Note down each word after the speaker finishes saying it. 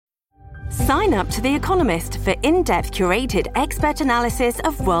Sign up to The Economist for in-depth curated expert analysis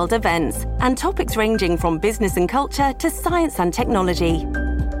of world events and topics ranging from business and culture to science and technology.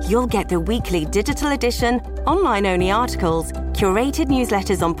 You'll get the weekly digital edition, online-only articles, curated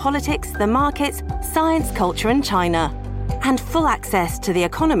newsletters on politics, the markets, science, culture and China, and full access to The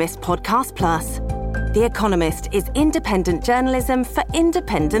Economist Podcast Plus. The Economist is independent journalism for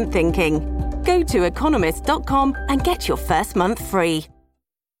independent thinking. Go to economist.com and get your first month free.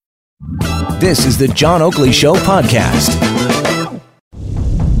 This is the John Oakley Show podcast.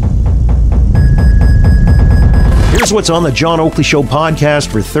 Here's what's on the John Oakley Show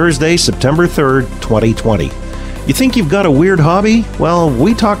podcast for Thursday, September 3rd, 2020. You think you've got a weird hobby? Well,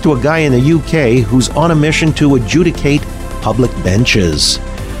 we talked to a guy in the UK who's on a mission to adjudicate public benches.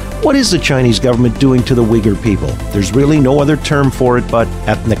 What is the Chinese government doing to the Uyghur people? There's really no other term for it but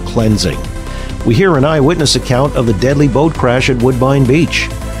ethnic cleansing. We hear an eyewitness account of the deadly boat crash at Woodbine Beach.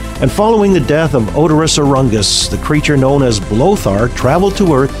 And following the death of Odorous Orungus, the creature known as Blothar traveled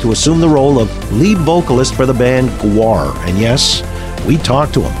to Earth to assume the role of lead vocalist for the band GWAR. And yes, we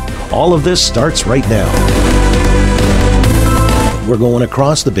talked to him. All of this starts right now. We're going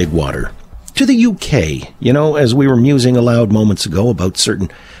across the big water to the UK. You know, as we were musing aloud moments ago about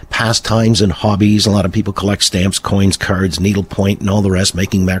certain pastimes and hobbies, a lot of people collect stamps, coins, cards, needlepoint, and all the rest,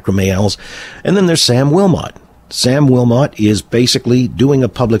 making macrame owls. And then there's Sam Wilmot. Sam Wilmot is basically doing a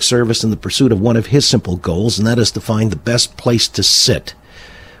public service in the pursuit of one of his simple goals, and that is to find the best place to sit.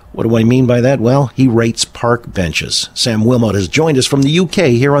 What do I mean by that? Well, he rates park benches. Sam Wilmot has joined us from the UK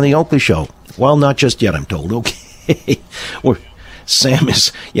here on the Oakley Show. Well, not just yet, I'm told. Okay. Sam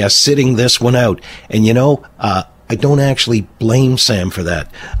is, sitting this one out. And you know, I don't actually blame Sam for that.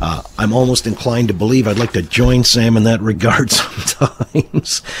 I'm almost inclined to believe I'd like to join Sam in that regard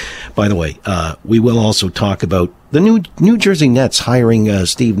sometimes. By the way, we will also talk about the New Jersey Nets hiring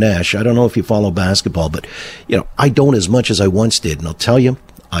Steve Nash. I don't know if you follow basketball, but, you know, I don't as much as I once did. And I'll tell you,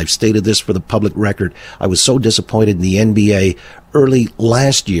 I've stated this for the public record. I was so disappointed in the NBA early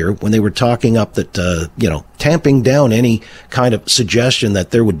last year when they were talking up that, tamping down any kind of suggestion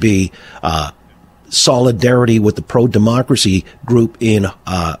that there would be solidarity with the pro-democracy group in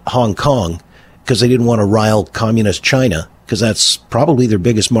Hong Kong because they didn't want to rile communist China, because that's probably their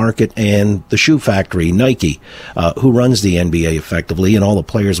biggest market, and the shoe factory, Nike, who runs the NBA effectively, and all the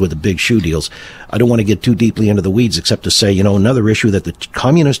players with the big shoe deals. I don't want to get too deeply into the weeds except to say, another issue that the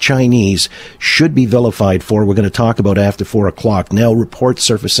communist Chinese should be vilified for, we're going to talk about after 4 o'clock. Now, reports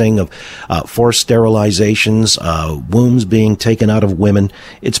surfacing of forced sterilizations, wombs being taken out of women.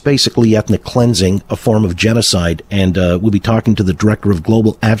 It's basically ethnic cleansing, a form of genocide, and we'll be talking to the director of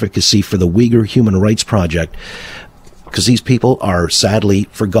global advocacy for the Uyghur Human Rights Project, because these people are sadly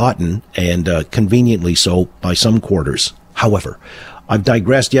forgotten, and conveniently so by some quarters. However, I've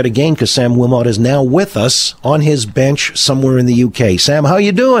digressed yet again, because Sam Wilmot is now with us on his bench somewhere in the UK. Sam, how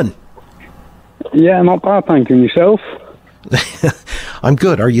you doing? Yeah, not bad, thank you. And yourself? I'm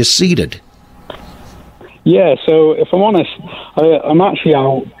good. Are you seated? Yeah, so if I'm honest, I'm actually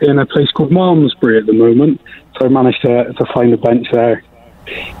out in a place called Malmesbury at the moment, so I managed to find a bench there.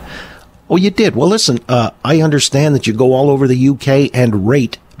 Oh, you did? Well, listen, I understand that you go all over the UK and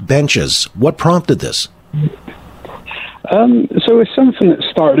rate benches. What prompted this? So it's something that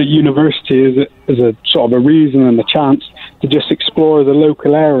started at university as a sort of a reason and a chance to just explore the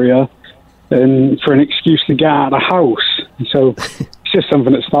local area and for an excuse to get out of the house. And so it's just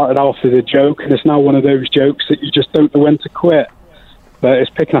something that started off as a joke, and it's now one of those jokes that you just don't know when to quit. But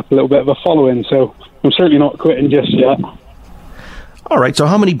it's picking up a little bit of a following, so I'm certainly not quitting just yet. All right, so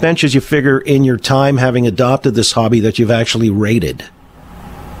how many benches you figure in your time having adopted this hobby that you've actually rated?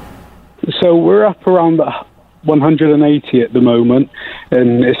 So we're up around 180 at the moment,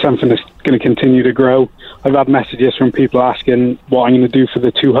 and it's something that's going to continue to grow. I've had messages from people asking what I'm going to do for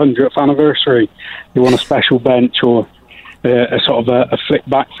the 200th anniversary. They want a special bench or a sort of a flick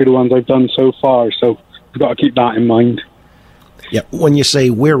back through the ones I've done so far, so we've got to keep that in mind. Yeah, when you say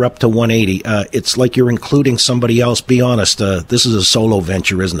we're up to 180, it's like you're including somebody else. Be honest, this is a solo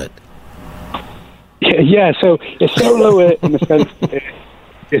venture, isn't it? Yeah, so it's solo in the sense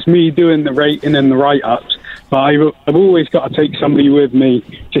it's me doing the rating and the write-ups, but I've always got to take somebody with me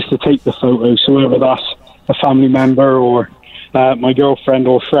just to take the photos, so whether that's a family member or my girlfriend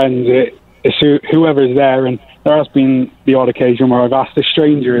or friends, it's whoever's there, and there has been the odd occasion where I've asked a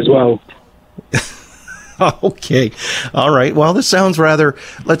stranger as well. Okay. All right. Well, this sounds rather,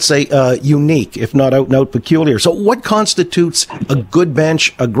 let's say, unique, if not out and out peculiar. So what constitutes a good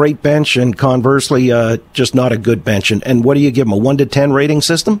bench, a great bench, and conversely, just not a good bench? And what do you give them, a 1 to 10 rating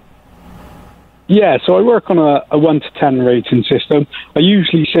system? Yeah, so I work on a 1 to 10 rating system. I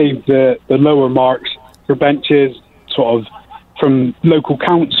usually save the lower marks for benches sort of from local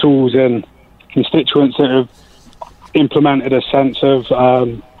councils and constituents that have implemented a sense of,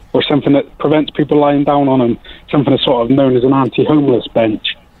 or something that prevents people lying down on them, something that's sort of known as an anti-homeless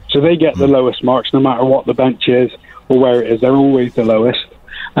bench. So they get the lowest marks no matter what the bench is or where it is. They're always the lowest.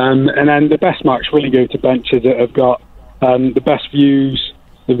 And then the best marks really go to benches that have got the best views.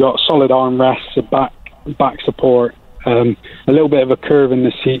 They've got solid armrests, a back support, a little bit of a curve in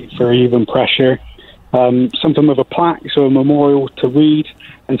the seat for even pressure, something with a plaque, so a memorial to read,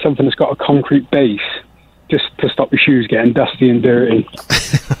 and something that's got a concrete base, just to stop your shoes getting dusty and dirty.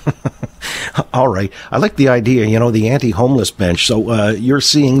 All right. I like the idea, the anti-homeless bench. So you're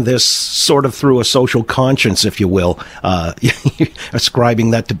seeing this sort of through a social conscience, if you will,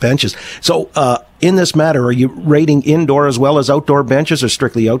 ascribing that to benches. So in this matter, are you rating indoor as well as outdoor benches, or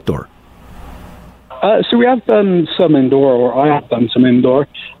strictly outdoor? So we have done some indoor, or I have done some indoor,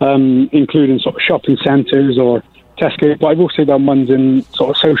 including sort of shopping centres or Tesco, but I've also done ones in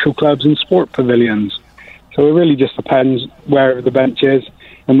sort of social clubs and sport pavilions. So it really just depends where the bench is,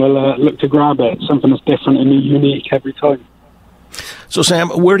 and we'll look to grab it, something that's different and unique every time. So, Sam,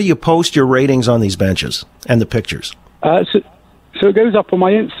 where do you post your ratings on these benches and the pictures? So it goes up on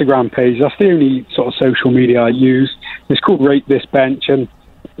my Instagram page. That's the only sort of social media I use. It's called Rate This Bench, and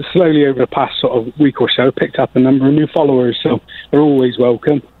slowly over the past sort of week or so, picked up a number of new followers, so they're always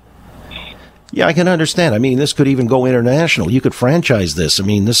welcome. Yeah, I can understand. I mean, this could even go international. You could franchise this. I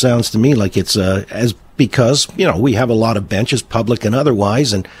mean, this sounds to me like it's because, we have a lot of benches, public and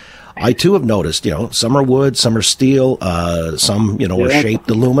otherwise, and I too have noticed, some are wood, some are steel, some, are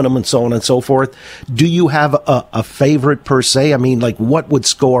shaped aluminum and so on and so forth. Do you have a favorite per se? I mean, like what would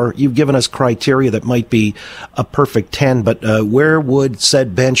score? You've given us criteria that might be a perfect 10, but where would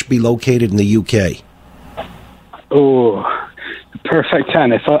said bench be located in the UK? Oh, perfect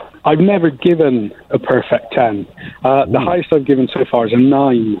 10. I've never given a perfect 10. The highest I've given so far is a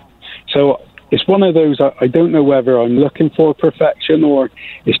 9. So it's one of those, I don't know whether I'm looking for perfection or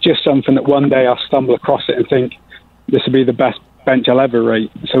it's just something that one day I'll stumble across it and think this will be the best bench I'll ever rate.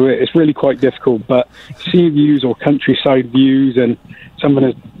 So it's really quite difficult. But sea views or countryside views and something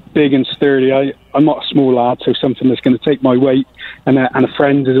that's big and sturdy, I'm not a small lad, so something that's going to take my weight and a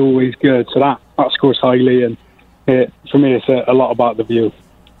friend is always good. So that scores highly, and for me it's a lot about the view.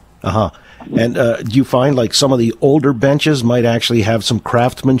 And do you find like some of the older benches might actually have some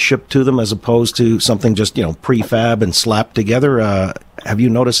craftsmanship to them as opposed to something just, prefab and slapped together? Have you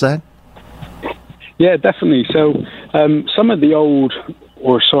noticed that? Yeah, definitely. So some of the old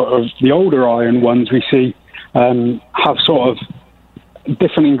or sort of the older iron ones we see have sort of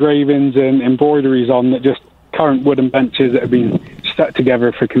different engravings and embroideries on that just current wooden benches that have been stuck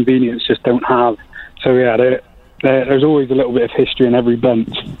together for convenience just don't have. So yeah, there's always a little bit of history in every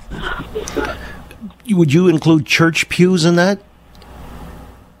bench. Would you include church pews in that?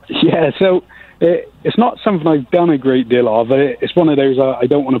 Yeah, so it's not something I've done a great deal of. It's one of those I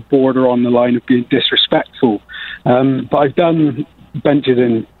don't want to border on the line of being disrespectful. But I've done benches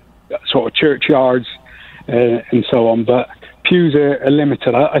in sort of churchyards and so on. But pews are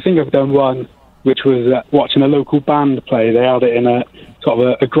limited. I think I've done one which was watching a local band play. They had it in a sort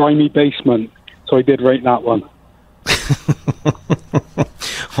of a grimy basement. So I did rate that one.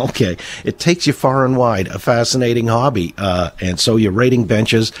 Okay. It takes you far and wide, a fascinating hobby. And so you're rating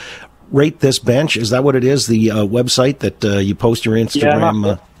benches. Rate This Bench, is that what it is, the website that you post your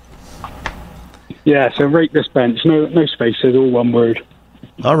Instagram? Yeah, so Rate This Bench, no spaces, all one word.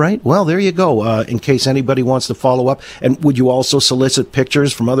 All right. Well, there you go. In case anybody wants to follow up. And would you also solicit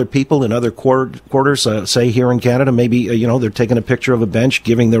pictures from other people in other quarters, say here in Canada? Maybe, they're taking a picture of a bench,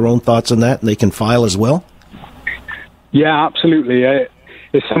 giving their own thoughts on that, and they can file as well? Yeah, absolutely.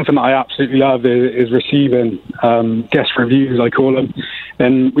 It's something that I absolutely love is receiving guest reviews, I call them.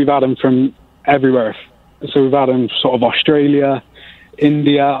 And we've had them from everywhere. So we've had them sort of Australia,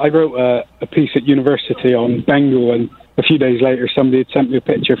 India. I wrote a piece at university on Bengal, and a few days later somebody had sent me a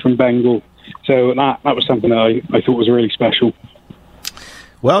picture from Bengal. So that was something that I thought was really special.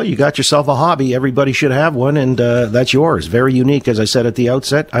 Well, you got yourself a hobby. Everybody should have one, and that's yours. Very unique, as I said at the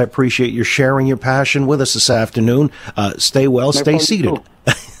outset. I appreciate you sharing your passion with us this afternoon. Stay well, stay seated.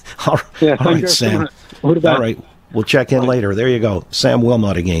 All right, Sam. All right, we'll check in later. There you go. Sam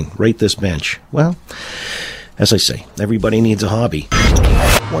Wilmot again. Rate This Bench. Well, as I say, everybody needs a hobby.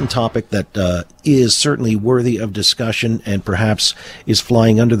 One topic that is certainly worthy of discussion and perhaps is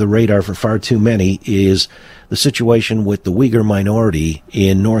flying under the radar for far too many is the situation with the Uyghur minority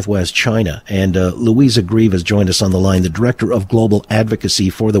in northwest China. And Louisa Grieve has joined us on the line, the Director of Global Advocacy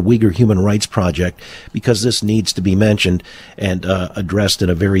for the Uyghur Human Rights Project, because this needs to be mentioned and addressed in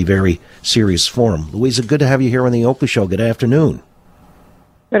a very, very serious forum. Louisa, good to have you here on the Oakley Show. Good afternoon.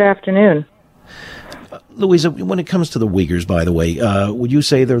 Good afternoon. Louisa, when it comes to the Uyghurs, by the way, would you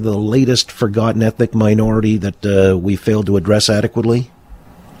say they're the latest forgotten ethnic minority that we failed to address adequately?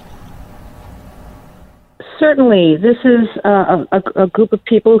 Certainly. This is a group of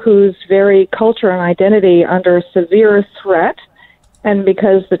people whose very culture and identity are under severe threat. And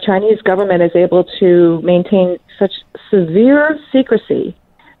because the Chinese government is able to maintain such severe secrecy,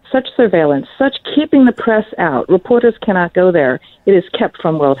 such surveillance, such keeping the press out, reporters cannot go there, it is kept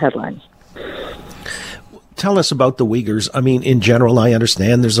from world headlines. Tell us about the Uyghurs. I mean, in general, I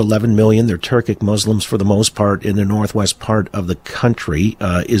understand there's 11 million. They're Turkic Muslims for the most part in the northwest part of the country.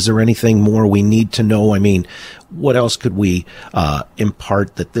 Is there anything more we need to know? I mean, what else could we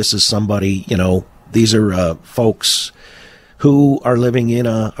impart that this is somebody, these are folks who are living in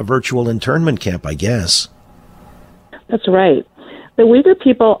a virtual internment camp, I guess. That's right. The Uyghur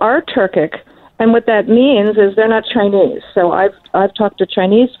people are Turkic, and what that means is they're not Chinese. So I've talked to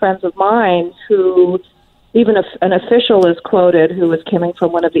Chinese friends of mine who, even an official is quoted who was coming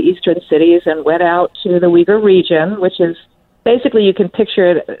from one of the eastern cities and went out to the Uyghur region, which is basically, you can picture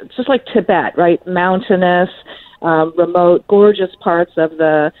it, it's just like Tibet, right? Mountainous, remote, gorgeous parts of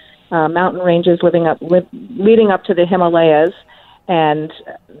the mountain ranges leading up to the Himalayas, and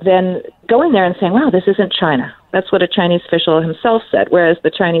then going there and saying, wow, this isn't China. That's what a Chinese official himself said, whereas the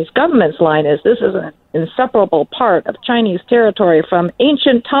Chinese government's line is, this is an inseparable part of Chinese territory from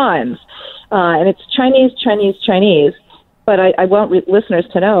ancient times, and it's Chinese, Chinese, Chinese. But I want listeners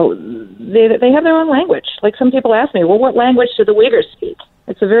to know they have their own language. Like some people ask me, well, what language do the Uyghurs speak?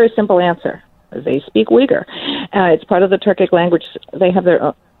 It's a very simple answer. They speak Uyghur. It's part of the Turkic language. They have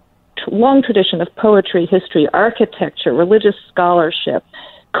their long tradition of poetry, history, architecture, religious scholarship,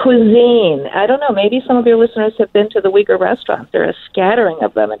 cuisine. I don't know, maybe some of your listeners have been to the Uyghur restaurants. There are a scattering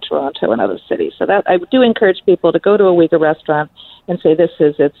of them in Toronto and other cities. So that I do encourage people to go to a Uyghur restaurant and say this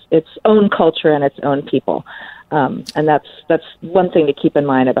is its own culture and its own people. And that's one thing to keep in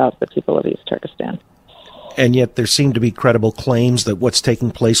mind about the people of East Turkestan. And yet there seem to be credible claims that what's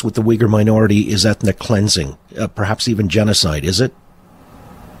taking place with the Uyghur minority is ethnic cleansing, perhaps even genocide. Is it?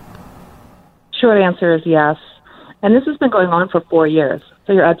 Short answer is yes. And this has been going on for 4 years.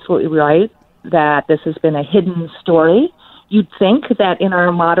 So you're absolutely right that this has been a hidden story. You'd think that in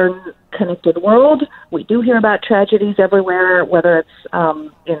our modern connected world, we do hear about tragedies everywhere, whether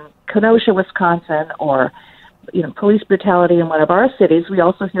it's in Kenosha, Wisconsin, or police brutality in one of our cities. We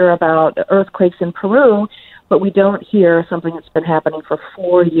also hear about earthquakes in Peru, but we don't hear something that's been happening for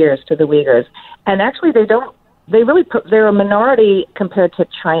 4 years to the Uyghurs. And actually, they're a minority compared to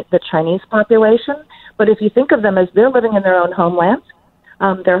the Chinese population. But if you think of them as they're living in their own homeland,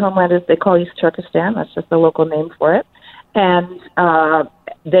 their homeland is, they call East Turkestan. That's just the local name for it. And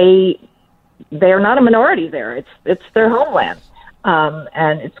they are not a minority there. It's their homeland.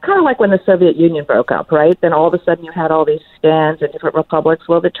 And it's kind of like when the Soviet Union broke up, right? Then all of a sudden you had all these stands in different republics.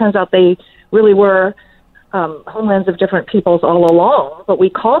 Well, it turns out they really were homelands of different peoples all along, but we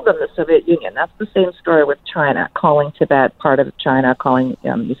called them the Soviet Union. That's the same story with China, calling Tibet part of China, calling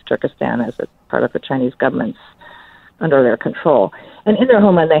East Turkestan as a part of the Chinese government's under their control. And in their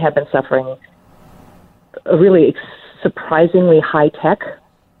homeland, they have been suffering a really surprisingly high-tech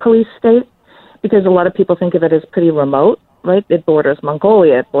police state, because a lot of people think of it as pretty remote, right? It borders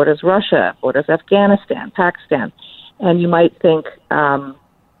Mongolia, it borders Russia, it borders Afghanistan, Pakistan. And you might think,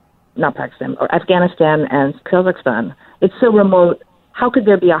 not Pakistan, or Afghanistan and Kazakhstan. It's so remote, how could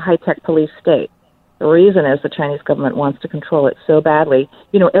there be a high-tech police state? The reason is the Chinese government wants to control it so badly.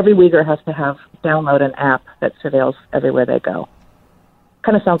 Every Uyghur has to download an app that surveils everywhere they go.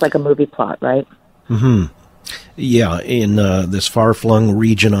 Kind of sounds like a movie plot, right? Mm-hmm. Yeah, in this far-flung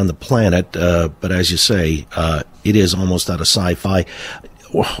region on the planet, but as you say, it is almost out of sci-fi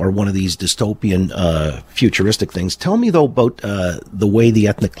or one of these dystopian futuristic things. Tell me, though, about the way the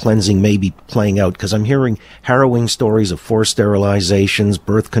ethnic cleansing may be playing out, because I'm hearing harrowing stories of forced sterilizations,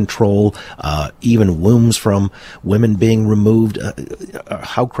 birth control, even wombs from women being removed.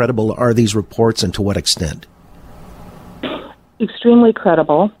 How credible are these reports, and to what extent? Extremely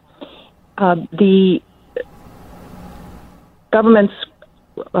credible. The government's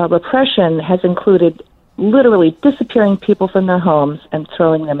repression has included literally disappearing people from their homes and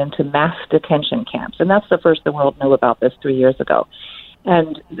throwing them into mass detention camps. And that's the first the world knew about this 3 years ago.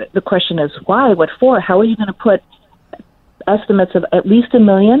 And the question is, why? What for? How are you going to put estimates of at least 1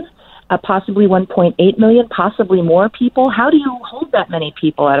 million, possibly 1.8 million, possibly more people? How do you hold that many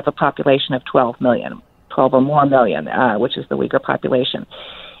people out of a population of 12 or more million, which is the Uyghur population?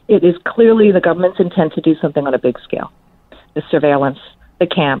 It is clearly the government's intent to do something on a big scale. The surveillance, the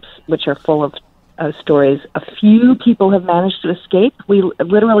camps, which are full of stories. A few people have managed to escape. We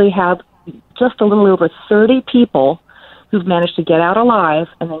literally have just a little over 30 people who've managed to get out alive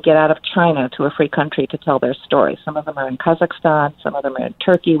and then get out of China to a free country to tell their story. Some of them are in Kazakhstan, some of them are in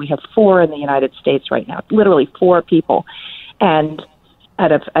Turkey. We have 4 in the United States right now, literally 4 people, and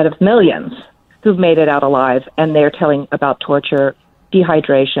out of millions who've made it out alive, and they're telling about torture,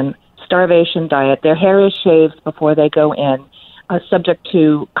 dehydration, starvation diet. Their hair is shaved before they go in, subject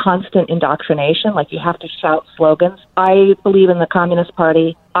to constant indoctrination, like you have to shout slogans. I believe in the Communist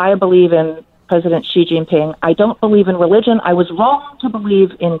Party. I believe in President Xi Jinping. I don't believe in religion. I was wrong to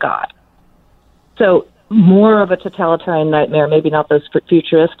believe in God. So more of a totalitarian nightmare, maybe not those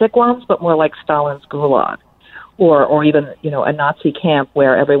futuristic ones, but more like Stalin's Gulag, or even, a Nazi camp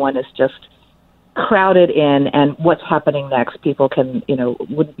where everyone is just crowded in, and what's happening next, people can,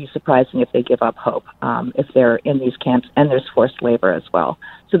 wouldn't be surprising if they give up hope if they're in these camps, and there's forced labor as well.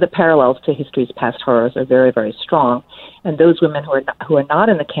 So the parallels to history's past horrors are very, very strong. And those women who are not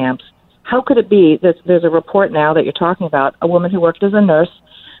in the camps, how could it be that there's a report now that you're talking about, a woman who worked as a nurse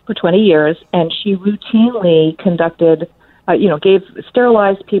for 20 years, and she routinely conducted,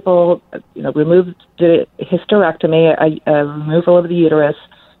 sterilized people, did a hysterectomy, a removal of the uterus,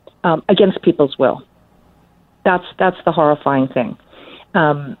 against people's will. That's the horrifying thing.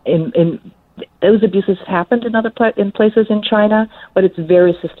 In those abuses have happened in places in China, but it's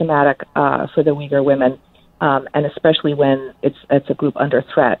very systematic for the Uyghur women, and especially when it's a group under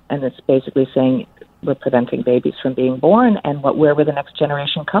threat, and it's basically saying we're preventing babies from being born, and where will the next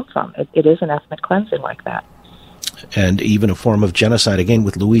generation come from? It is an ethnic cleansing like that. And even a form of genocide, again,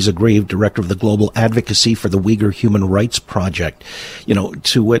 with Louisa Grieve, director of the Global Advocacy for the Uyghur Human Rights Project.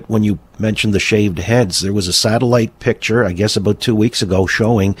 To wit, when you mentioned the shaved heads, there was a satellite picture, I guess about 2 weeks ago,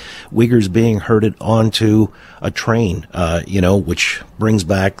 showing Uyghurs being herded onto a train, which brings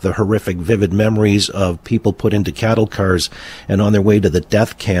back the horrific, vivid memories of people put into cattle cars and on their way to the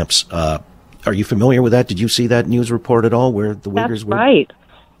death camps. Are you familiar with that? Did you see that news report at all, where the Uyghurs were? That's right.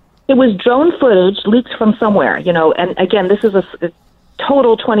 It was drone footage leaked from somewhere, and again, this is a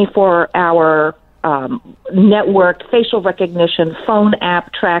total 24-hour networked facial recognition, phone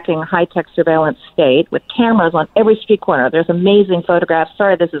app tracking, high-tech surveillance state with cameras on every street corner. There's amazing photographs.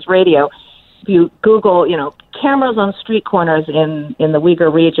 Sorry, this is radio. If you Google, cameras on street corners in the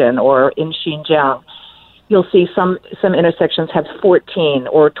Uyghur region or in Xinjiang, you'll see some intersections have 14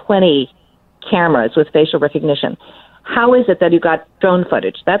 or 20 cameras with facial recognition. How is it that you got drone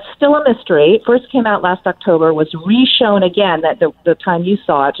footage? That's still a mystery. It first came out last October, was re-shown again that the time you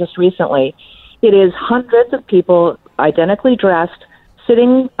saw it just recently. It is hundreds of people identically dressed,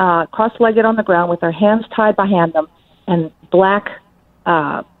 sitting cross-legged on the ground with their hands tied behind them and black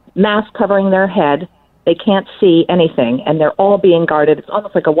masks covering their head. They can't see anything, and they're all being guarded. It's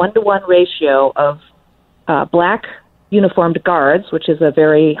almost like a 1-to-1 ratio of black uniformed guards, which is a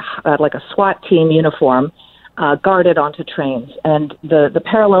very, like a SWAT team uniform, guarded onto trains. And the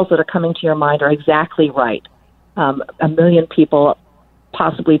parallels that are coming to your mind are exactly right. 1 million people,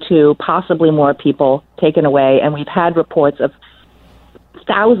 possibly 2, possibly more people taken away. And we've had reports of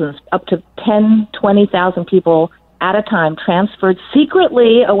thousands, up to 10, 20,000 people at a time transferred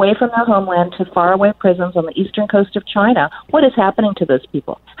secretly away from their homeland to faraway prisons on the eastern coast of China. What is happening to those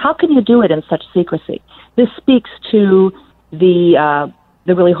people? How can you do it in such secrecy? This speaks to the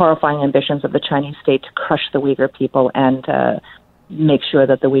really horrifying ambitions of the Chinese state to crush the Uyghur people and make sure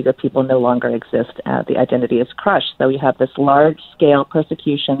that the Uyghur people no longer exist. The identity is crushed. So you have this large-scale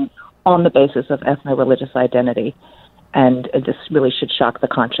persecution on the basis of ethno-religious identity, and this really should shock the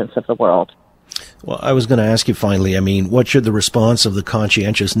conscience of the world. Well, I was going to ask you finally, what should the response of the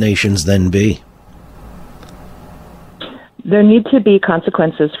conscientious nations then be? There need to be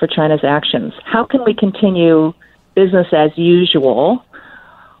consequences for China's actions. How can we continue business as usual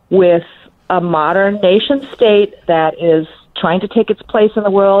with a modern nation state that is trying to take its place in the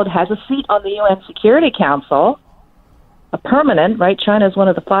world, has a seat on the UN Security Council, a permanent, right? China is one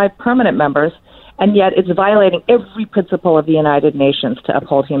of the 5 permanent members, and yet it's violating every principle of the United Nations to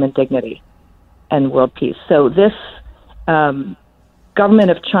uphold human dignity and world peace. So this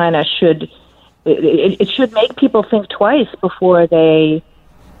government of China should make people think twice before they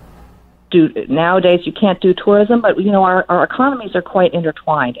do. Nowadays, you can't do tourism, but our economies are quite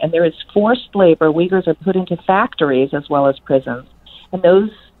intertwined, and there is forced labor. Uyghurs are put into factories as well as prisons, And those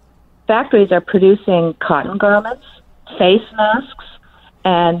factories are producing cotton garments, face masks,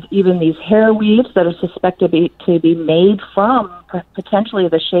 and even these hair weaves that are suspected to be made from potentially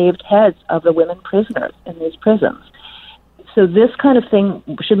the shaved heads of the women prisoners in these prisons. So this kind of thing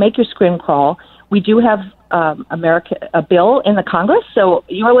should make your skin crawl. We do have a bill in the Congress, so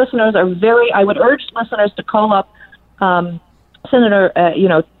your listeners are I would urge listeners to call up Senator,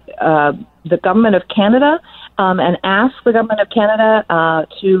 the government of Canada and ask the government of Canada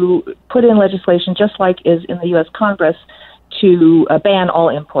to put in legislation just like is in the U.S. Congress to ban all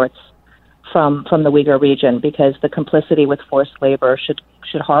imports from the Uyghur region, because the complicity with forced labor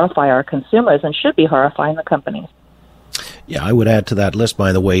should horrify our consumers and should be horrifying the companies. Yeah, I would add to that list,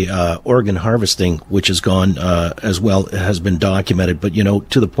 by the way, organ harvesting, which has gone as well, has been documented. But,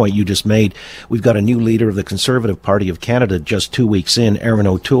 to the point you just made, we've got a new leader of the Conservative Party of Canada just 2 weeks in, Aaron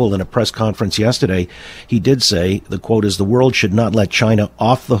O'Toole, in a press conference yesterday. He did say, the quote is, "The world should not let China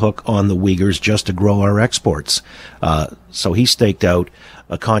off the hook on the Uyghurs just to grow our exports." So he staked out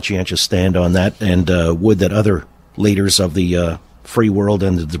a conscientious stand on that, and would that other leaders of the free world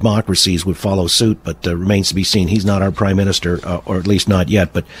and the democracies would follow suit, but remains to be seen. He's not our prime minister, or at least not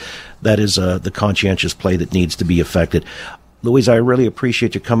yet, but that is the conscientious play that needs to be effected. Louise, I really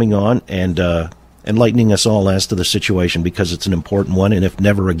appreciate you coming on and enlightening us all as to the situation, because it's an important one, and if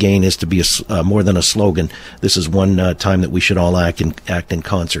never again is to be more than a slogan, this is one time that we should all act in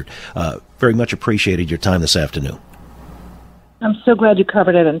concert. Very much appreciated your time this afternoon. I'm so glad you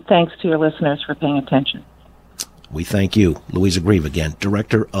covered it, and thanks to your listeners for paying attention. We thank you. Louisa Grieve again,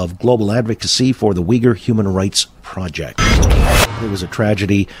 Director of Global Advocacy for the Uyghur Human Rights Project. There was a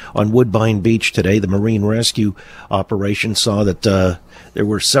tragedy on Woodbine Beach today. The Marine Rescue Operation saw that there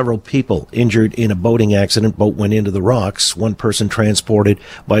were several people injured in a boating accident. Boat went into the rocks. One person transported,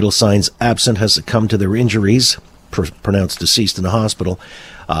 vital signs absent, has succumbed to their injuries, pronounced deceased in the hospital.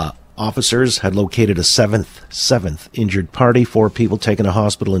 Officers had located a seventh injured party, 4 people taken to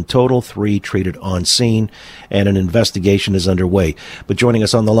hospital in total, 3 treated on scene, and an investigation is underway. But joining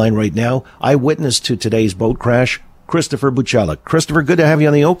us on the line right now, eyewitness to today's boat crash, Christopher Buchella. Christopher, good to have you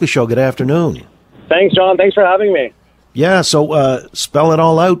on the Oakley Show. Good afternoon. Thanks, John. Thanks for having me. Yeah, so spell it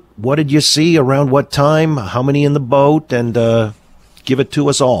all out. What did you see? Around what time? How many in the boat? And give it to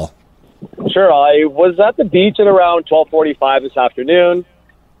us all. Sure. I was at the beach at around 12:45 this afternoon,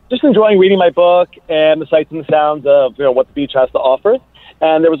 just enjoying reading my book and the sights and the sounds of what the beach has to offer.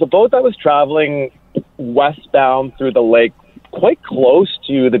 And there was a boat that was traveling westbound through the lake, quite close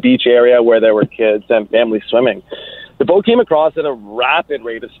to the beach area where there were kids and families swimming. The boat came across at a rapid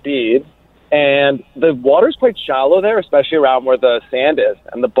rate of speed, and the water's quite shallow there, especially around where the sand is.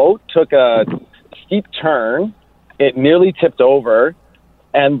 And the boat took a steep turn. It nearly tipped over,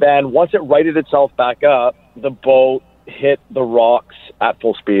 and then once it righted itself back up, the boat hit the rocks at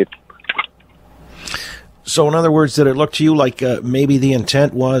full speed. So in other words, did it look to you like maybe the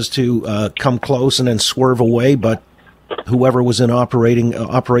intent was to come close and then swerve away, but whoever was in operation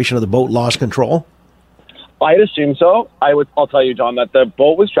of the boat lost control? I'd assume so. I'll tell you, John, that the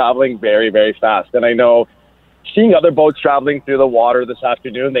boat was traveling very, very fast. And I know seeing other boats traveling through the water this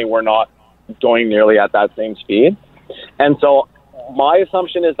afternoon, they were not going nearly at that same speed. And so my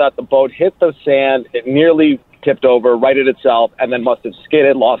assumption is that the boat hit the sand, it nearly tipped over, righted itself, and then must have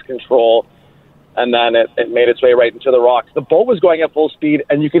skidded, lost control, and then it made its way right into the rocks. The boat was going at full speed,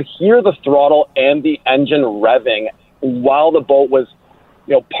 and you could hear the throttle and the engine revving while the boat was,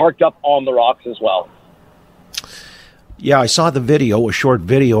 parked up on the rocks as well. Yeah, I saw the video, a short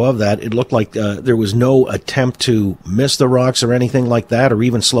video of that. It looked like there was no attempt to miss the rocks or anything like that, or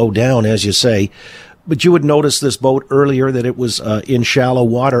even slow down, as you say. But you would notice this boat earlier that it was in shallow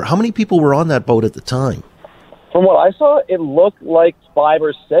water. How many people were on that boat at the time? From what I saw, it looked like 5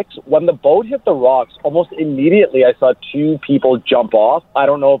 or 6. When the boat hit the rocks, almost immediately I saw 2 people jump off. I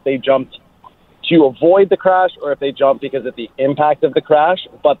don't know if they jumped to avoid the crash or if they jumped because of the impact of the crash,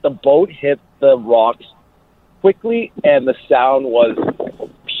 but the boat hit the rocks quickly and the sound was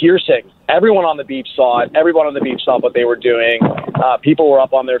piercing. Everyone on the beach saw it. Everyone on the beach saw what they were doing. People were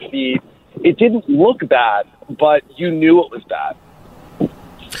up on their feet. It didn't look bad, but you knew it was bad.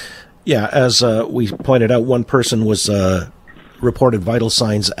 Yeah, as we pointed out, one person was reported vital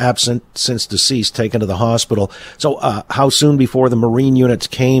signs absent, since deceased, taken to the hospital. So how soon before the Marine units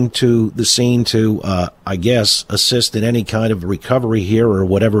came to the scene to, I guess, assist in any kind of recovery here or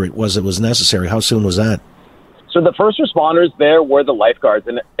whatever it was that was necessary? How soon was that? So the first responders there were the lifeguards,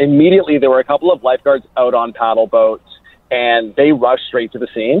 and immediately there were a couple of lifeguards out on paddle boats, and they rushed straight to the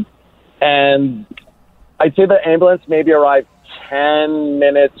scene. And I'd say the ambulance maybe arrived 10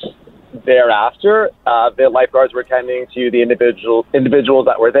 minutes thereafter, the lifeguards were tending to the individuals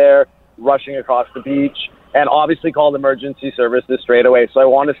that were there, rushing across the beach, and obviously called emergency services straight away. So I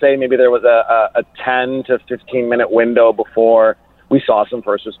want to say maybe there was a 10 to 15 minute window before we saw some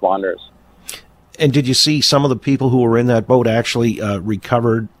first responders. And did you see some of the people who were in that boat actually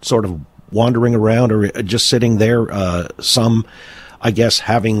recovered, sort of wandering around or just sitting there? Some, I guess,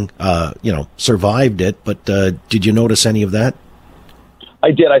 having, survived it. But did you notice any of that?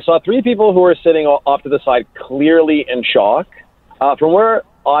 I did. I saw 3 people who were sitting off to the side, clearly in shock. From where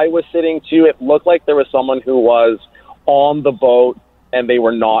I was sitting too, it looked like there was someone who was on the boat and they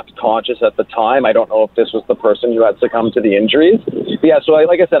were not conscious at the time. I don't know if this was the person who had succumbed to the injuries. But yeah, so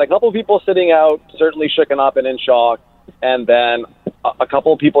like I said, a couple of people sitting out, certainly shooken up and in shock, and then a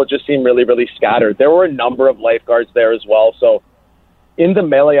couple of people just seemed really, really scattered. There were a number of lifeguards there as well, so in the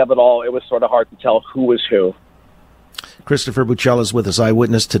melee of it all, it was sort of hard to tell who was who. Christopher Buchela is with us,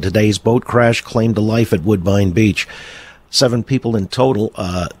 eyewitness to today's boat crash, claimed to life at Woodbine Beach. 7 people in total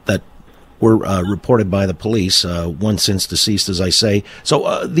that were reported by the police, one since deceased, as I say.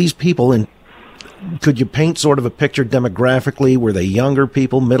 So these people, could you paint sort of a picture demographically? Were they younger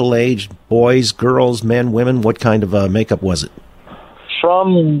people, middle-aged, boys, girls, men, women? What kind of makeup was it?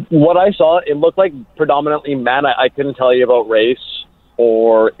 From what I saw, it looked like predominantly men. I couldn't tell you about race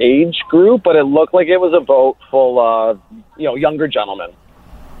or age group, but it looked like it was a boat full of, younger gentlemen.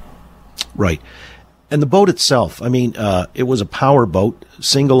 Right. And the boat itself, I mean, it was a power boat,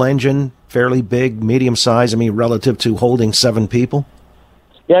 single engine, fairly big, medium size, relative to holding 7 people?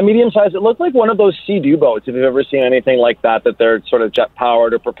 Yeah, medium size. It looked like one of those Sea-Doo boats, if you've ever seen anything like that they're sort of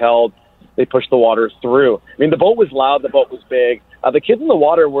jet-powered or propelled. They push the water through. The boat was loud. The boat was big. The kids in the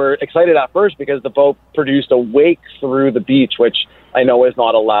water were excited at first because the boat produced a wake through the beach, which I know is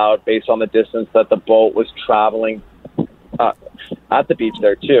not allowed based on the distance that the boat was traveling at the beach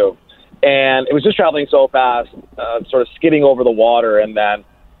there, too. And it was just traveling so fast, sort of skidding over the water. And then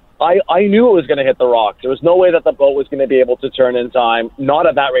I knew it was going to hit the rocks. There was no way that the boat was going to be able to turn in time, not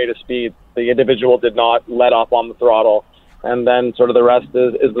at that rate of speed. The individual did not let up on the throttle. And then sort of the rest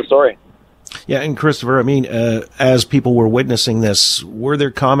is the story. Yeah, and Christopher, as people were witnessing this, were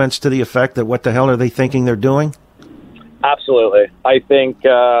there comments to the effect that what the hell are they thinking they're doing? Absolutely. I think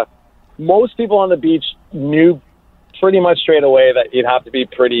most people on the beach knew pretty much straight away that you'd have to be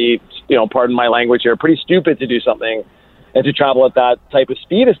pretty, pardon my language here, pretty stupid to do something and to travel at that type of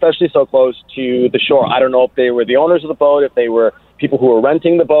speed, especially so close to the shore. I don't know if they were the owners of the boat, if they were people who were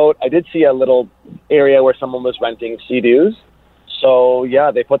renting the boat. I did see a little area where someone was renting Sea-Doos. So,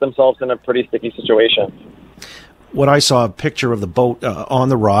 yeah, they put themselves in a pretty sticky situation. When I saw a picture of the boat on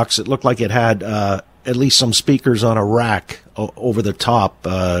the rocks, it looked like it had at least some speakers on a rack over the top.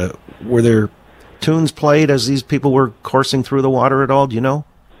 Were there tunes played as these people were coursing through the water at all? Do you know?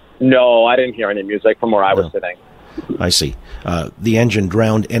 No, I didn't hear any music from where I was sitting. I see. The engine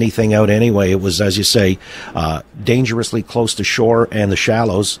drowned anything out anyway. It was, as you say, dangerously close to shore and the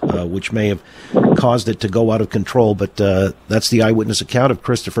shallows, which may have caused it to go out of control. But that's the eyewitness account of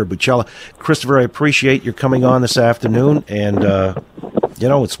Christopher Buchela. Christopher, I appreciate your coming on this afternoon. And,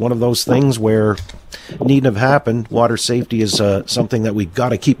 it's one of those things where it needn't have happened. Water safety is something that we've got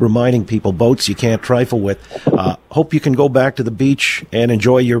to keep reminding people. Boats you can't trifle with. Hope you can go back to the beach and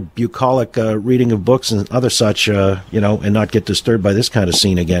enjoy your bucolic reading of books and other such, and not get disturbed by this kind of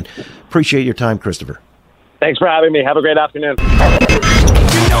scene again. Appreciate your time, Christopher. Thanks for having me. Have a great afternoon.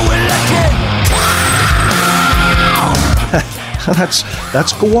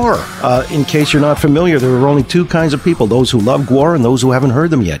 That's GWAR. In case you're not familiar, there are only 2 kinds of people, those who love GWAR and those who haven't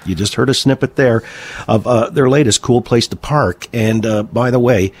heard them yet. You just heard a snippet there of their latest Cool Place to Park. And by the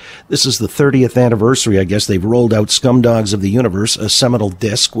way, this is the 30th anniversary. I guess they've rolled out Scumdogs of the Universe, a seminal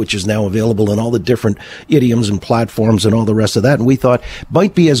disc, which is now available on all the different idioms and platforms and all the rest of that. And we thought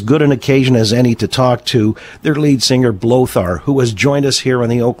might be as good an occasion as any to talk to their lead singer, Blothar, who has joined us here on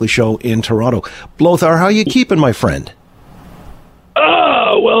the Oakley Show in Toronto. Blothar, how are you keeping, my friend?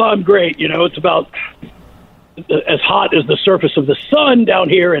 Well, I'm great. It's about as hot as the surface of the sun down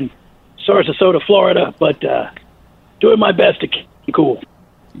here in Sarasota, Florida, but doing my best to keep cool.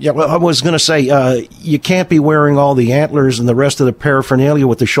 Yeah, well, I was going to say, you can't be wearing all the antlers and the rest of the paraphernalia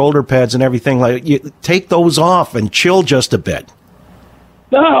with the shoulder pads and everything. You take those off and chill just a bit.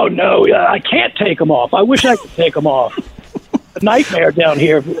 No, I can't take them off. I wish I could take them off. A nightmare down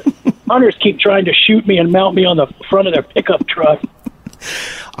here. Hunters keep trying to shoot me and mount me on the front of their pickup truck.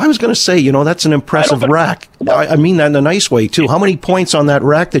 I was going to say, that's an impressive rack. I mean that in a nice way, too. How many points on that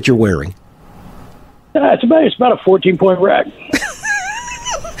rack that you're wearing? It's about a 14-point rack.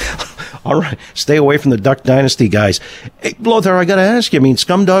 All right. Stay away from the Duck Dynasty guys. Hey, Lothar, I got to ask you, I mean,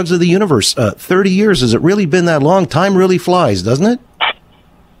 Scumdogs of the Universe, 30 years, has it really been that long? Time really flies, doesn't it?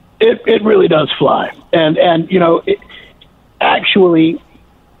 It really does fly. And you know, actually,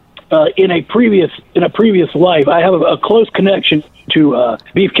 in a previous life, I have a close connection to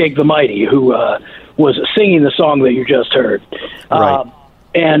Beefcake the Mighty, who was singing the song that you just heard. Right.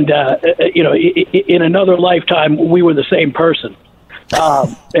 And you know, in another lifetime, we were the same person.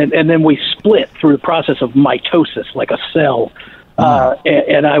 And then we split through the process of mitosis, like a cell.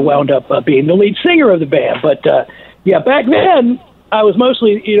 And I wound up being the lead singer of the band. But yeah, back then I was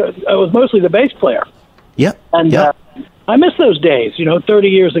mostly the bass player. Yeah. And I miss those days. You know, 30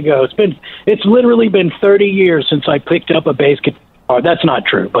 years ago. It's literally been 30 years since I picked up a bass guitar. That's not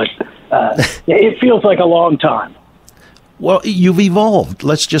true, but it feels like a long time. Well, you've evolved,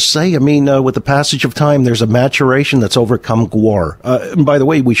 let's just say. I mean, with the passage of time, there's a maturation that's overcome GWAR. And by the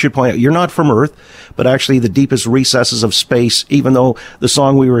way, we should point out, you're not from Earth, but actually the deepest recesses of space, even though the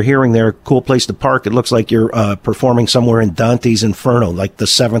song we were hearing there, Cool Place to Park, it looks like you're performing somewhere in Dante's Inferno, like the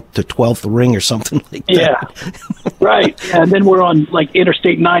 7th to 12th ring or something like that. Yeah, right. And then we're on, like,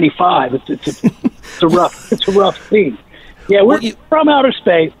 Interstate 95. It's a rough scene. Yeah, we're from outer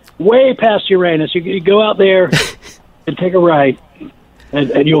space, way past Uranus. You go out there and take a ride,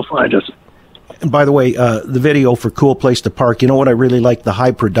 and you'll find us. And by the way, the video for Cool Place to Park, you know what I really like? The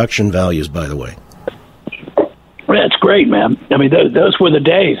high production values, by the way. That's great, man. I mean, those were the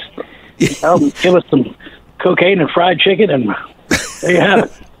days. You know, give us some cocaine and fried chicken, and there you have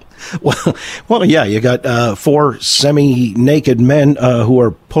it. Well, yeah, you got 4 semi-naked men who are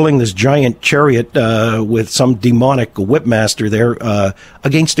pulling this giant chariot with some demonic whipmaster there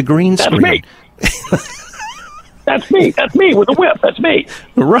against a green screen. That's me. That's me with a whip. That's me.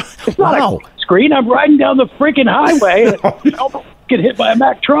 Right. It's not a screen. I'm riding down the freaking highway and almost get hit by a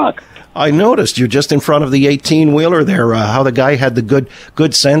Mack truck. I noticed you're just in front of the 18-wheeler there, how the guy had the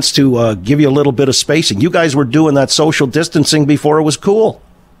good sense to give you a little bit of spacing. You guys were doing that social distancing before it was cool.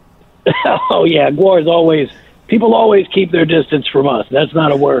 Oh, yeah. GWAR people always keep their distance from us. That's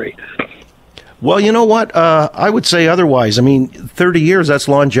not a worry. Well, you know what? I would say otherwise. I mean, 30 years, that's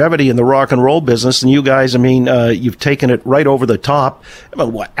longevity in the rock and roll business. And you guys, I mean, you've taken it right over the top. I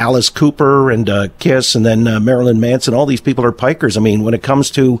mean, Alice Cooper and Kiss and then Marilyn Manson, all these people are pikers. I mean, when it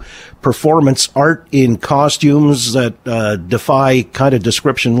comes to performance art in costumes that defy kind of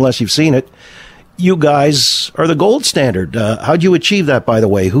description unless you've seen it, you guys are the gold standard. How'd you achieve that, by the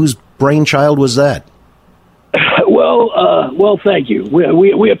way? Whose brainchild was that? Well, thank you.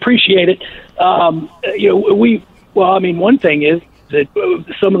 We appreciate it. You know, I mean, one thing is that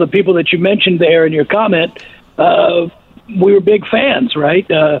some of the people that you mentioned there in your comment, we were big fans, right?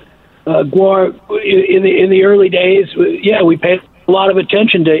 GWAR in the early days, yeah, we paid a lot of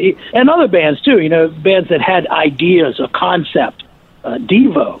attention to, and other bands too. You know, bands that had ideas, a concept.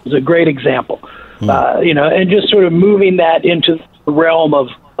 Devo is a great example. You know, and just sort of moving that into the realm of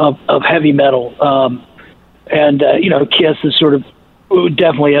heavy metal. And you know, Kiss is sort of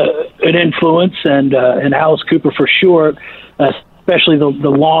definitely an influence, and Alice Cooper for sure, especially the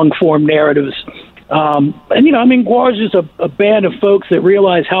long form narratives. And you know, I mean, GWAR is just a band of folks that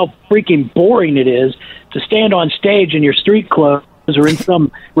realize how freaking boring it is to stand on stage in your street clothes or in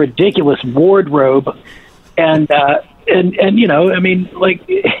some ridiculous wardrobe, and you know, I mean, like,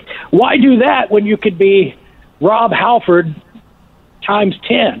 why do that when you could be Rob Halford times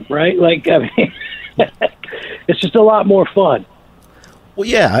 10, right? Like, I mean. It's just a lot more fun. Well,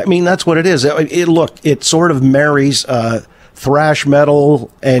 yeah, I mean, that's what it is. Look, it sort of marries thrash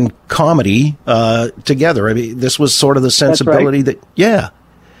metal and comedy together. I mean, this was sort of the sensibility that, yeah.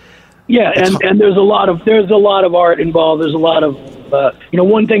 Yeah, and there's a lot of art involved. There's a lot of, you know,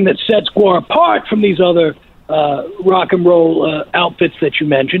 one thing that sets GWAR apart from these other rock and roll outfits that you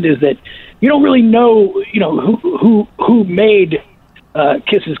mentioned is that you don't really know, you know, who made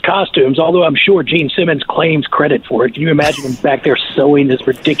Kiss's costumes, although I'm sure Gene Simmons claims credit for it. Can you imagine him back there sewing this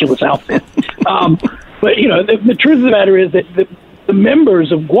ridiculous outfit? But you know, the truth of the matter is that the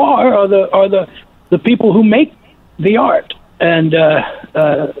members of GWAR are the people who make the art, and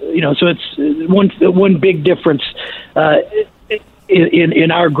you know, so it's one big difference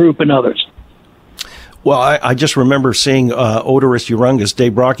in our group and others. Well, I just remember seeing Odorous Urungus,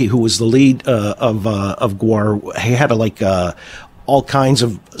 Dave Brocky, who was the lead of GWAR. He had all kinds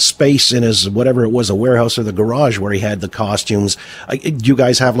of space in his, whatever it was, a warehouse or the garage where he had the costumes. Do you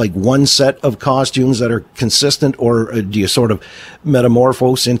guys have like one set of costumes that are consistent, or do you sort of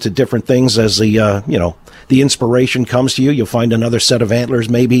metamorphose into different things as the, you know, the inspiration comes to you? You'll find another set of antlers,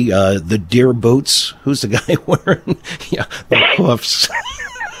 maybe, the deer boots. Who's the guy wearing the hoofs?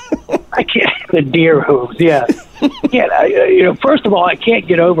 I can't. The deer hooves, yeah. First of all, I can't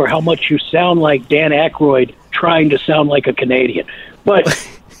get over how much you sound like Dan Aykroyd trying to sound like a Canadian. But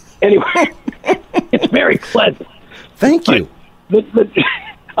anyway, it's very pleasant. Thank you. But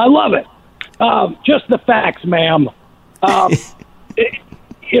I love it. Just the facts, ma'am.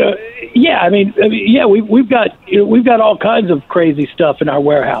 We've got all kinds of crazy stuff in our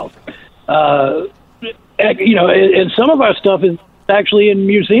warehouse. And some of our stuff is actually in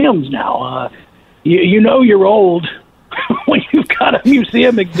museums now. You're old when you've got a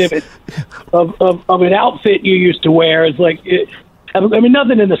museum exhibit of an outfit you used to wear. It's like,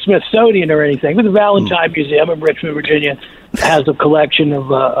 nothing in the Smithsonian or anything, but the Valentine Museum in Richmond, Virginia, has a collection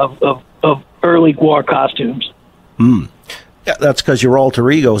of early GWAR costumes. Yeah, that's because you're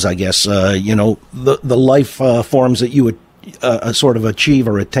alter egos, I guess. The life forms that you would sort of achieve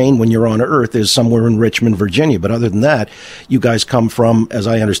or attain when you're on Earth is somewhere in Richmond, Virginia. But other than that, you guys come from, as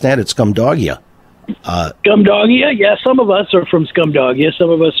I understand it, Scumdogia. Scumdogia, yeah. Some of us are from Scumdogia. Some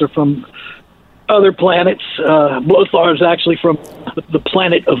of us are from other planets. Both ours actually from the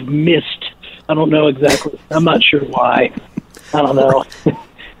planet of Mist. I don't know exactly. I'm not sure why. I don't know.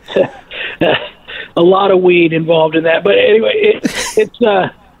 A lot of weed involved in that, but anyway, it's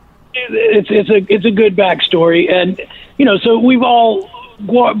a good backstory, and so we've all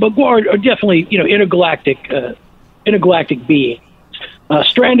GWAR are definitely intergalactic beings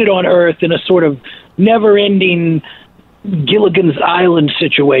stranded on Earth in a sort of never-ending Gilligan's Island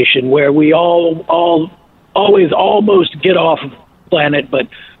situation where we always almost get off the planet, but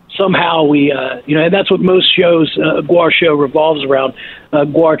somehow we and that's what most shows GWAR show revolves around.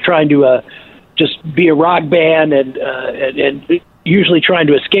 GWAR trying to just be a rock band and usually trying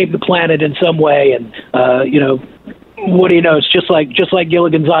to escape the planet in some way. And what do you know? It's just like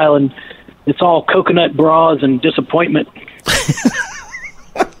Gilligan's Island. It's all coconut bras and disappointment.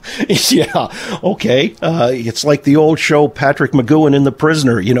 Yeah, okay. It's like the old show Patrick McGowan in The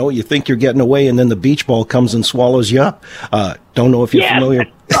Prisoner. You think you're getting away, and then the beach ball comes and swallows you up. Don't know if you're familiar.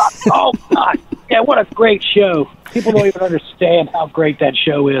 Oh, God. Yeah, what a great show. People don't even understand how great that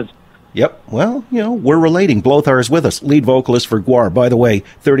show is. Yep. Well, we're relating. Blothar is with us, lead vocalist for GWAR. By the way,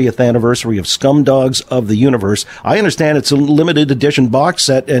 30th anniversary of Scumdogs of the Universe. I understand it's a limited edition box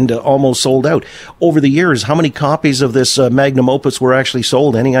set and almost sold out. Over the years, how many copies of this magnum opus were actually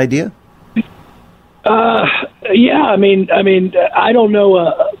sold? Any idea? Yeah, I mean, I don't know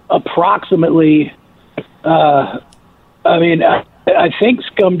approximately. I think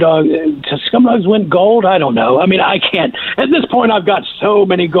Scumdogs went gold. I don't know. I can't. At this point, I've got so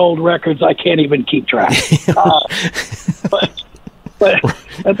many gold records, I can't even keep track. I've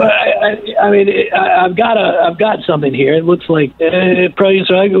got something here. It looks like probably.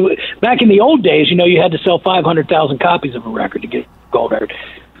 So back in the old days, you had to sell 500,000 copies of a record to get a gold record.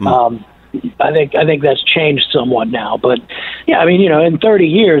 I think that's changed somewhat now, but yeah, in 30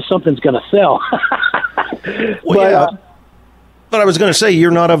 years, something's going to sell. But I was going to say,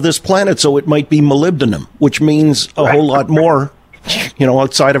 you're not of this planet, so it might be molybdenum, which means a whole lot more,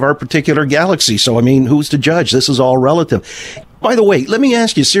 outside of our particular galaxy. So, who's to judge? This is all relative. By the way, let me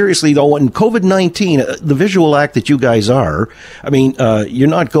ask you seriously, though, in COVID-19, the visual act that you guys are, you're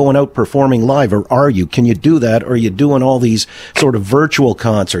not going out performing live, or are you? Can you do that, or are you doing all these sort of virtual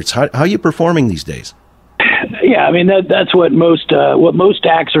concerts? How are you performing these days? Yeah, that's what most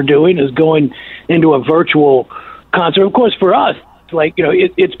acts are doing, is going into a virtual concert. Of course, for us,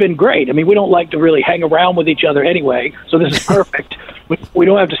 it's been great. We don't like to really hang around with each other anyway, so this is perfect. We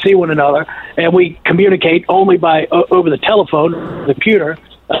don't have to see one another, and we communicate only by over the telephone or the computer,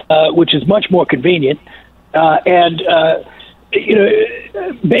 which is much more convenient.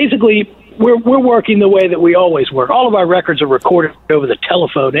 Basically, we're working the way that we always work. All of our records are recorded over the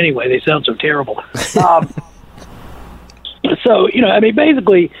telephone anyway. They sound so terrible. So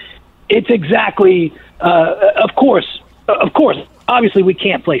basically, it's exactly. Of course. Obviously, we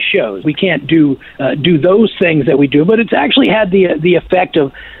can't play shows. We can't do those things that we do. But it's actually had the effect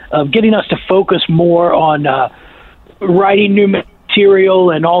of getting us to focus more on writing new material,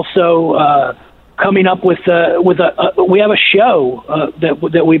 and also coming up with we have a show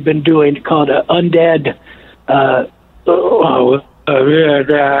that we've been doing called Undead.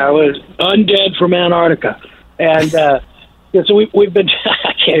 Undead from Antarctica, and. So we've been,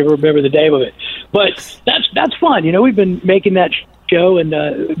 I can't even remember the name of it, but that's fun. We've been making that show and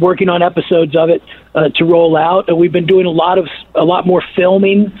working on episodes of it to roll out. And we've been doing a lot more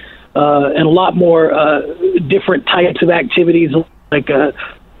filming and a lot more different types of activities, like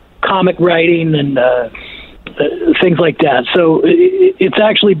comic writing and things like that. So it's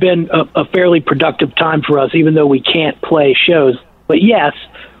actually been a fairly productive time for us, even though we can't play shows. But yes,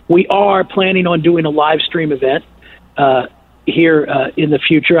 We are planning on doing a live stream event here in the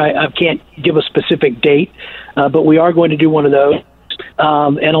future. I can't give a specific date, but we are going to do one of those.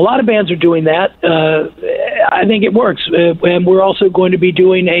 And a lot of bands are doing that. I think it works. And we're also going to be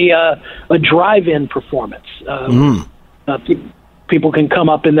doing a drive-in performance. People can come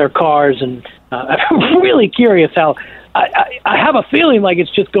up in their cars, and I'm really curious how. I have a feeling like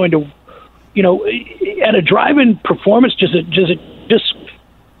it's just going to, at a drive-in performance, does it just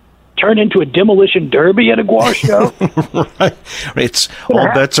turn into a demolition derby at a GWAR show? Right. It's all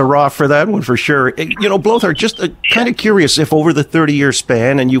bets are off for that one for sure. Blothar, just kind of curious if over the 30-year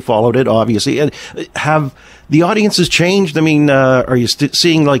span, and you followed it obviously, and have the audiences changed? I mean, are you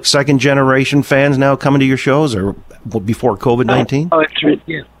seeing like second-generation fans now coming to your shows, or before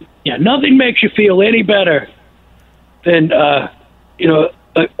COVID-19? Yeah. Nothing makes you feel any better than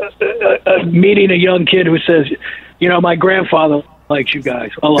meeting a young kid who says, my grandfather likes you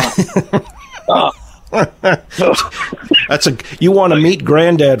guys a lot. You want to meet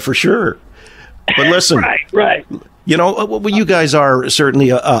Granddad for sure. But listen, right. You guys are certainly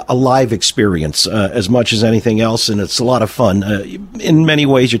a live experience as much as anything else, and it's a lot of fun. In many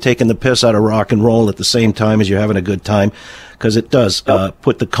ways, you're taking the piss out of rock and roll at the same time as you're having a good time, because it does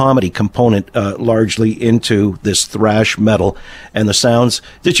put the comedy component largely into this thrash metal. And the sounds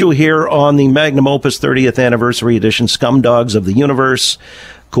that you'll hear on the Magnum Opus 30th Anniversary Edition, Scumdogs of the Universe,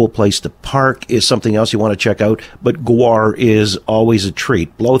 Cool Place to Park is something else you want to check out, but GWAR is always a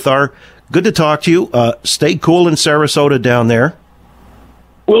treat. Blothar, good to talk to you. Stay cool in Sarasota down there.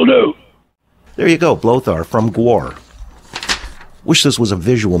 Will do. There you go, Blothar from GWAR. Wish this was a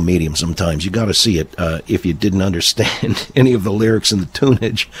visual medium sometimes. You got to see it if you didn't understand any of the lyrics and the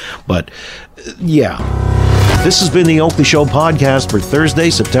tunage. But, yeah. This has been the Oakley Show podcast for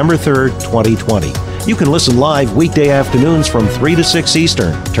Thursday, September 3rd, 2020. You can listen live weekday afternoons from 3 to 6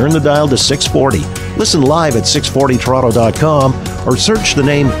 Eastern. Turn the dial to 640. Listen live at 640toronto.com or search the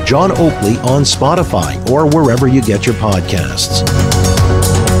name John Oakley on Spotify or wherever you get your podcasts.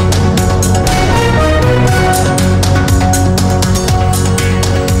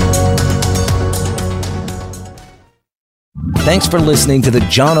 Thanks for listening to the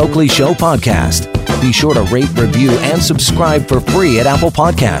John Oakley Show podcast. Be sure to rate, review, and subscribe for free at Apple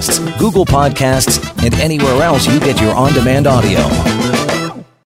Podcasts, Google Podcasts, and anywhere else you get your on-demand audio.